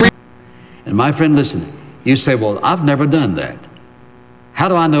And my friend, listen, you say, well, I've never done that. How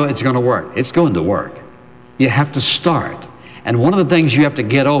do I know it's going to work? It's going to work. You have to start. And one of the things you have to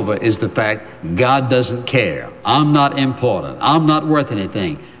get over is the fact God doesn't care. I'm not important. I'm not worth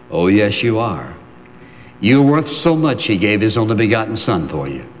anything. Oh, yes, you are. You're worth so much He gave His only begotten Son for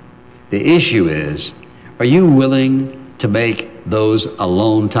you. The issue is, are you willing to make those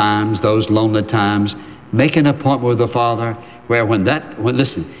alone times, those lonely times, make an appointment with the Father where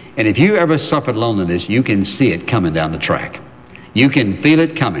listen, and if you ever suffered loneliness, you can see it coming down the track. You can feel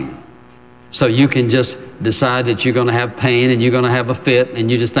it coming. So you can just decide that you're going to have pain and you're going to have a fit and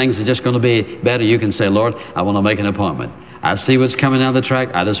things are just going to be better. You can say, Lord, I want to make an appointment. I see what's coming down the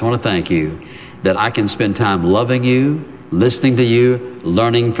track. I just want to thank you that I can spend time loving you, listening to you,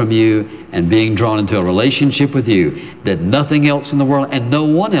 learning from you, and being drawn into a relationship with you that nothing else in the world and no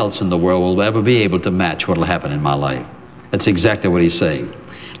one else in the world will ever be able to match what will happen in my life. That's exactly what he's saying.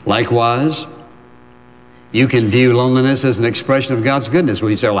 Likewise, you can view loneliness as an expression of God's goodness.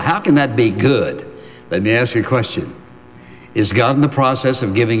 Well, you say, well, how can that be good? Let me ask you a question. Is God in the process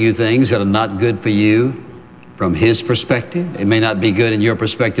of giving you things that are not good for you from His perspective? It may not be good in your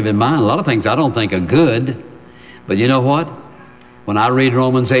perspective and mine. A lot of things I don't think are good. But you know what? When I read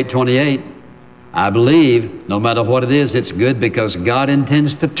Romans 8:28, I believe no matter what it is, it's good because God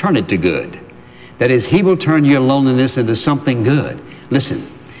intends to turn it to good. That is, He will turn your loneliness into something good.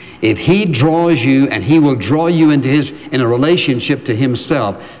 Listen, if He draws you and He will draw you into in a relationship to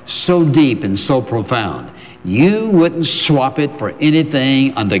Himself so deep and so profound, you wouldn't swap it for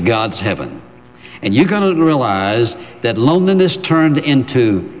anything under God's heaven. And you're going to realize that loneliness turned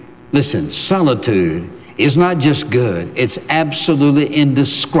into, listen, solitude is not just good, it's absolutely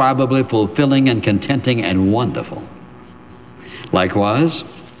indescribably fulfilling and contenting and wonderful. Likewise,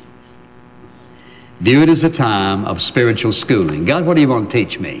 view it as a time of spiritual schooling. God, what do you want to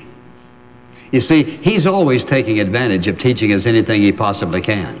teach me? You see, He's always taking advantage of teaching us anything He possibly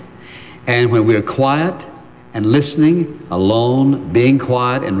can. And when we're quiet and listening, alone, being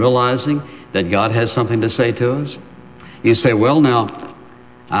quiet and realizing that God has something to say to us, you say, well, now,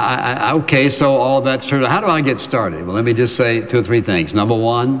 okay, so all that's true. How do I get started? Well, let me just say 2 or 3 things. Number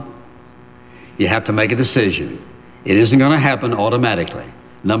one, you have to make a decision. It isn't going to happen automatically.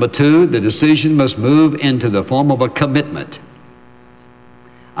 Number 2, the decision must move into the form of a commitment.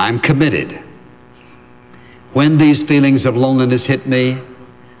 I'm committed. When these feelings of loneliness hit me,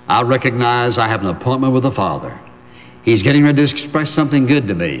 I recognize I have an appointment with the Father. He's getting ready to express something good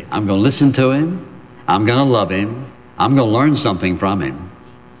to me. I'm going to listen to Him. I'm going to love Him. I'm going to learn something from Him.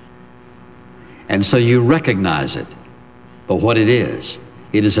 And so you recognize it for what it is.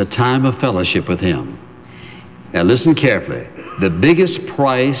 It is a time of fellowship with Him. Now listen carefully. The biggest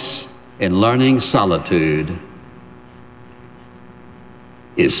price in learning solitude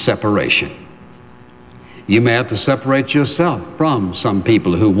is separation. You may have to separate yourself from some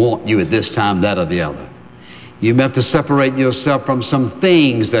people who want you at this time, that, or the other. You may have to separate yourself from some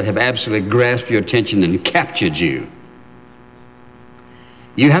things that have absolutely grasped your attention and captured you.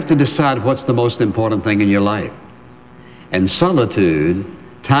 You have to decide what's the most important thing in your life. And solitude,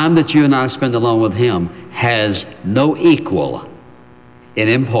 time that you and I spend alone with Him, has no equal in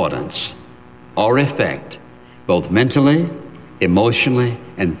importance or effect, both mentally, emotionally,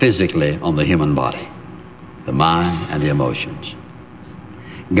 and physically on the human body, the mind and the emotions.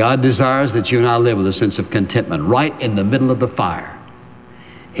 God desires that you and I live with a sense of contentment right in the middle of the fire.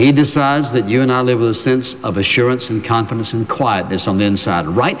 He decides that you and I live with a sense of assurance and confidence and quietness on the inside,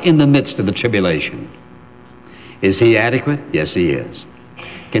 right in the midst of the tribulation. Is He adequate? Yes, He is.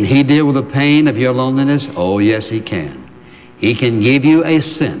 Can He deal with the pain of your loneliness? Oh, yes, He can. He can give you a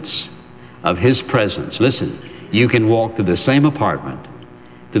sense of His presence. Listen, you can walk through the same apartment,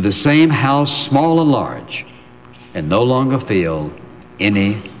 through the same house, small or large, and no longer feel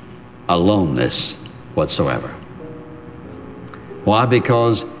any aloneness whatsoever. Why?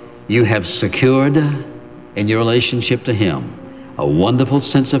 Because you have secured in your relationship to Him a wonderful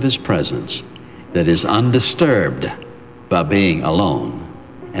sense of His presence that is undisturbed by being alone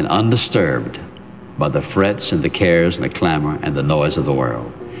and undisturbed by the frets and the cares and the clamor and the noise of the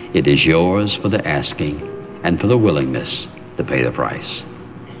world. It is yours for the asking and for the willingness to pay the price.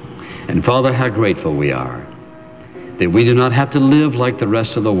 And Father, how grateful we are that we do not have to live like the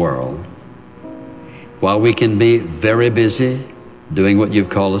rest of the world. While we can be very busy doing what You've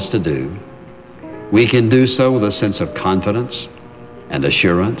called us to do, we can do so with a sense of confidence and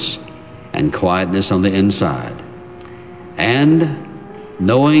assurance and quietness on the inside, and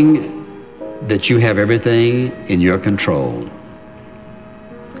knowing that You have everything in Your control.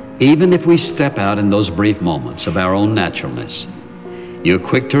 Even if we step out in those brief moments of our own naturalness You're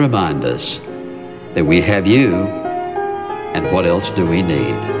quick to remind us that we have you, and what else do we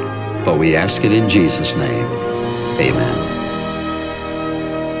need? For we ask it in Jesus' name. Amen.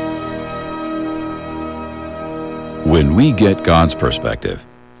 When we get God's perspective,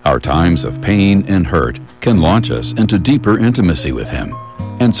 our times of pain and hurt can launch us into deeper intimacy with Him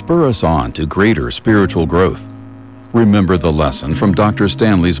and spur us on to greater spiritual growth. Remember the lesson from Dr.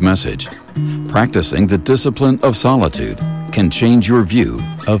 Stanley's message. Practicing the discipline of solitude can change your view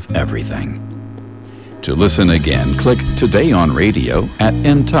of everything. To listen again, click Today on Radio at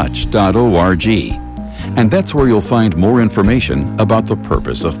intouch.org. And that's where you'll find more information about the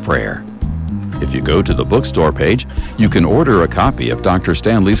purpose of prayer. If you go to the bookstore page, you can order a copy of Dr.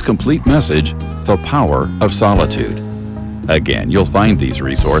 Stanley's complete message, The Power of Solitude. Again, you'll find these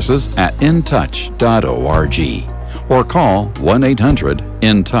resources at intouch.org or call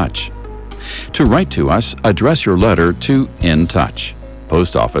 1-800-IN-TOUCH. To write to us, address your letter to In Touch,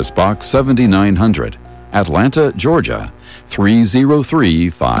 Post Office Box 7900, Atlanta, Georgia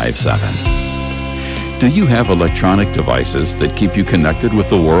 30357. Do you have electronic devices that keep you connected with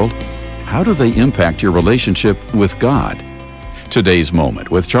the world? How do they impact your relationship with God? Today's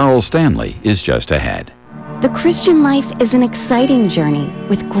Moment with Charles Stanley is just ahead. The Christian life is an exciting journey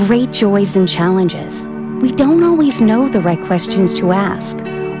with great joys and challenges. We don't always know the right questions to ask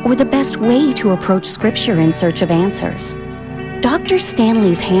or the best way to approach Scripture in search of answers. Dr.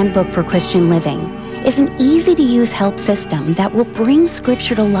 Stanley's Handbook for Christian Living is an easy-to-use help system that will bring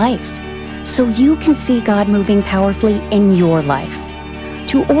Scripture to life so you can see God moving powerfully in your life.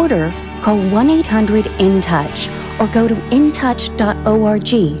 To order, call 1-800-IN-TOUCH or go to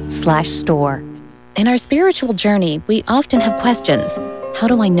intouch.org/store. In our spiritual journey, we often have questions. How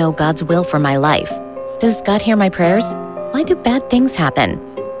do I know God's will for my life? Does God hear my prayers? Why do bad things happen?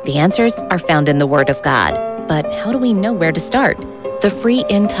 The answers are found in the Word of God. But how do we know where to start? The free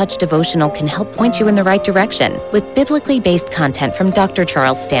In Touch devotional can help point you in the right direction. With biblically based content from Dr.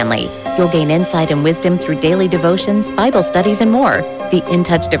 Charles Stanley, you'll gain insight and wisdom through daily devotions, Bible studies, and more. The In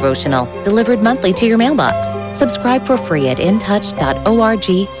Touch devotional, delivered monthly to your mailbox. Subscribe for free at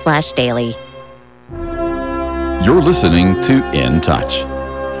intouch.org/daily. You're listening to In Touch.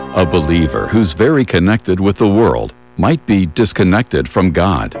 A believer who's very connected with the world might be disconnected from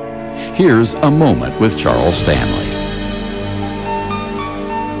God. Here's a moment with Charles Stanley.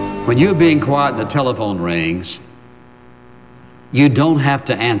 When you're being quiet and the telephone rings, you don't have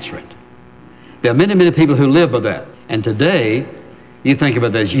to answer it. There are many, many people who live by that. And today, you think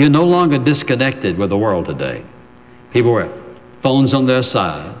about this, you're no longer disconnected with the world today. People with phones on their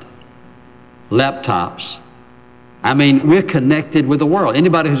side, laptops. I mean, we're connected with the world.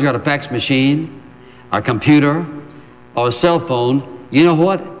 Anybody who's got a fax machine, a computer, or a cell phone, you know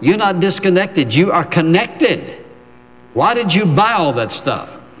what? You're not disconnected. You are connected. Why did you buy all that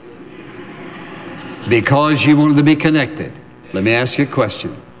stuff? Because you wanted to be connected. Let me ask you a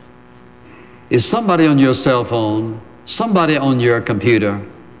question. Is somebody on your cell phone, somebody on your computer,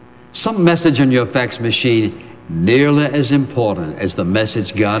 some message on your fax machine nearly as important as the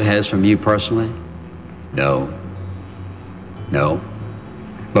message God has from you personally? No. No.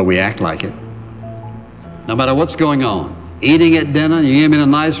 But we act like it. No matter what's going on. Eating at dinner, you eat in a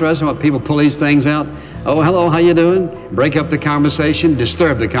nice restaurant, people pull these things out. Oh, hello, how you doing? Break up the conversation,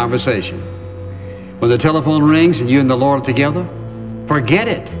 disturb the conversation. When the telephone rings and you and the Lord are together, forget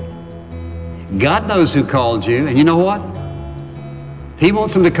it. God knows who called you, and you know what? He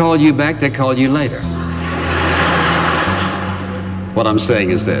wants them to call you back, they call you later. What I'm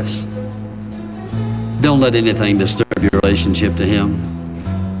saying is this. Don't let anything disturb your relationship to Him.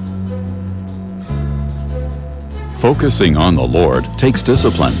 Focusing on the Lord takes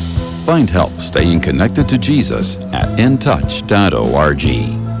discipline. Find help staying connected to Jesus at intouch.org.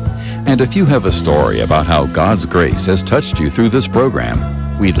 And if you have a story about how God's grace has touched you through this program,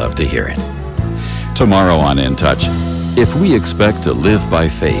 we'd love to hear it. Tomorrow on In Touch, if we expect to live by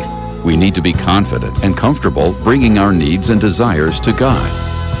faith, we need to be confident and comfortable bringing our needs and desires to God.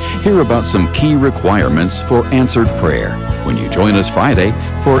 Hear about some key requirements for answered prayer when you join us Friday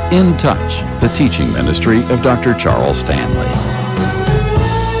for In Touch, the teaching ministry of Dr. Charles Stanley.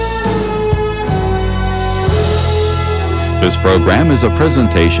 This program is a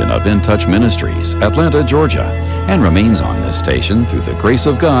presentation of In Touch Ministries, Atlanta, Georgia, and remains on this station through the grace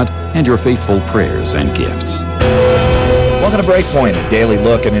of God and your faithful prayers and gifts. Welcome to Breakpoint, a daily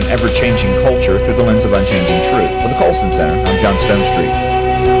look at an ever-changing culture through the lens of unchanging truth. With the Colson Center, I'm John Stonestreet.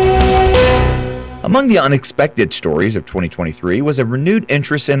 Among the unexpected stories of 2023 was a renewed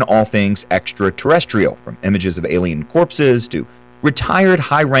interest in all things extraterrestrial, from images of alien corpses to retired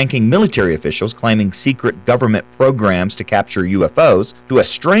high-ranking military officials claiming secret government programs to capture UFOs to a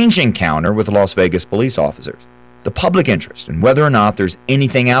strange encounter with Las Vegas police officers. The public interest in whether or not there's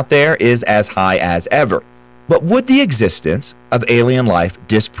anything out there is as high as ever. But would the existence of alien life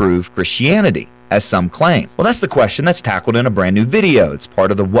disprove Christianity, as some claim? Well, that's the question that's tackled in a brand new video. It's part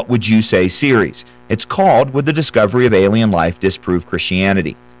of the What Would You Say series. It's called Would the Discovery of Alien Life Disprove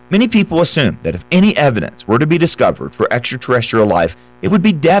Christianity? Many people assume that if any evidence were to be discovered for extraterrestrial life, it would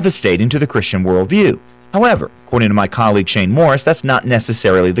be devastating to the Christian worldview. However, according to my colleague Shane Morris, that's not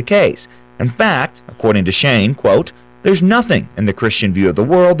necessarily the case. In fact, according to Shane, quote, there's nothing in the Christian view of the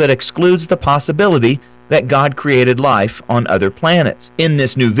world that excludes the possibility that God created life on other planets. In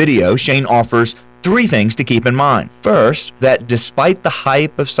this new video, Shane offers 3 things to keep in mind. First, that despite the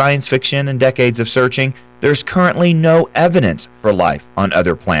hype of science fiction and decades of searching, there's currently no evidence for life on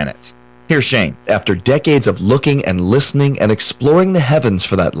other planets. Here's Shane. After decades of looking and listening and exploring the heavens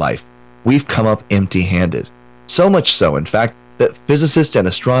for that life, we've come up empty-handed. So much so, in fact, that physicists and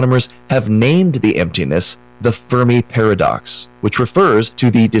astronomers have named the emptiness the Fermi paradox, which refers to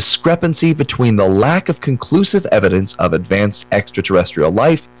the discrepancy between the lack of conclusive evidence of advanced extraterrestrial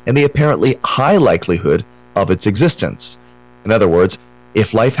life and the apparently high likelihood of its existence. In other words,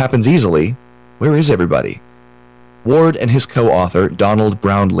 if life happens easily, where is everybody? Ward and his co-author, Donald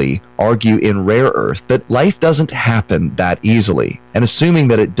Brownlee, argue in Rare Earth that life doesn't happen that easily, and assuming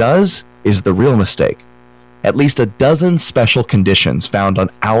that it does is the real mistake. At least a dozen special conditions found on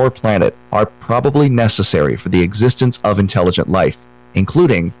our planet are probably necessary for the existence of intelligent life,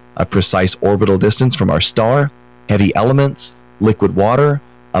 including a precise orbital distance from our star, heavy elements, liquid water,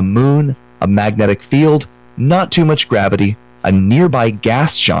 a moon, a magnetic field, not too much gravity, a nearby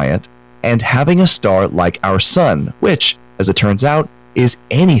gas giant, and having a star like our sun, which, as it turns out, is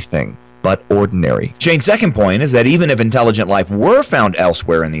anything but ordinary. Shane's second point is that even if intelligent life were found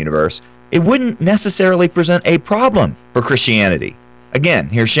elsewhere in the universe, it wouldn't necessarily present a problem for Christianity. Again,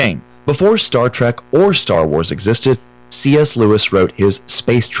 here's Shane. Before Star Trek or Star Wars existed, C.S. Lewis wrote his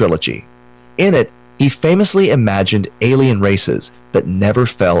Space Trilogy. In it, he famously imagined alien races that never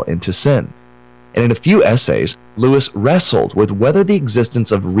fell into sin. And in a few essays, Lewis wrestled with whether the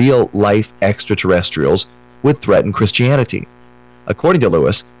existence of real-life extraterrestrials would threaten Christianity. According to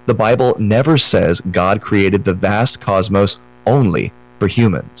Lewis, the Bible never says God created the vast cosmos only for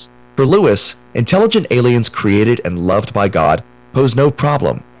humans. For Lewis, intelligent aliens created and loved by God pose no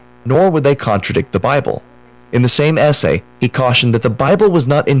problem, nor would they contradict the Bible. In the same essay, he cautioned that the Bible was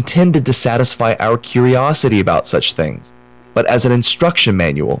not intended to satisfy our curiosity about such things, but as an instruction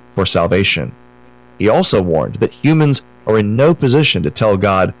manual for salvation. He also warned that humans are in no position to tell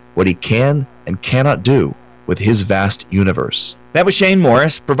God what he can and cannot do with his vast universe. That was Shane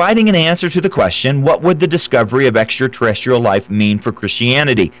Morris providing an answer to the question, what would the discovery of extraterrestrial life mean for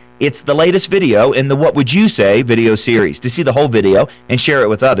Christianity? It's the latest video in the What Would You Say video series. To see the whole video and share it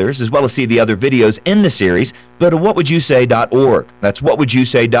with others, as well as see the other videos in the series, go to whatwouldyousay.org. That's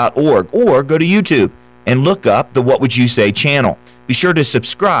whatwouldyousay.org, or go to YouTube and look up the What Would You Say channel. Be sure to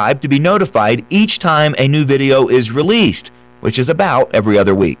subscribe to be notified each time a new video is released, which is about every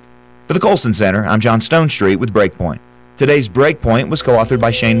other week. For the Colson Center, I'm John Stonestreet with Breakpoint. Today's Breakpoint was co-authored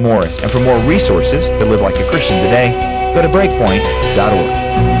by Shane Morris, and for more resources to live like a Christian today, go to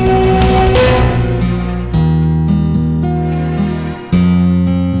breakpoint.org.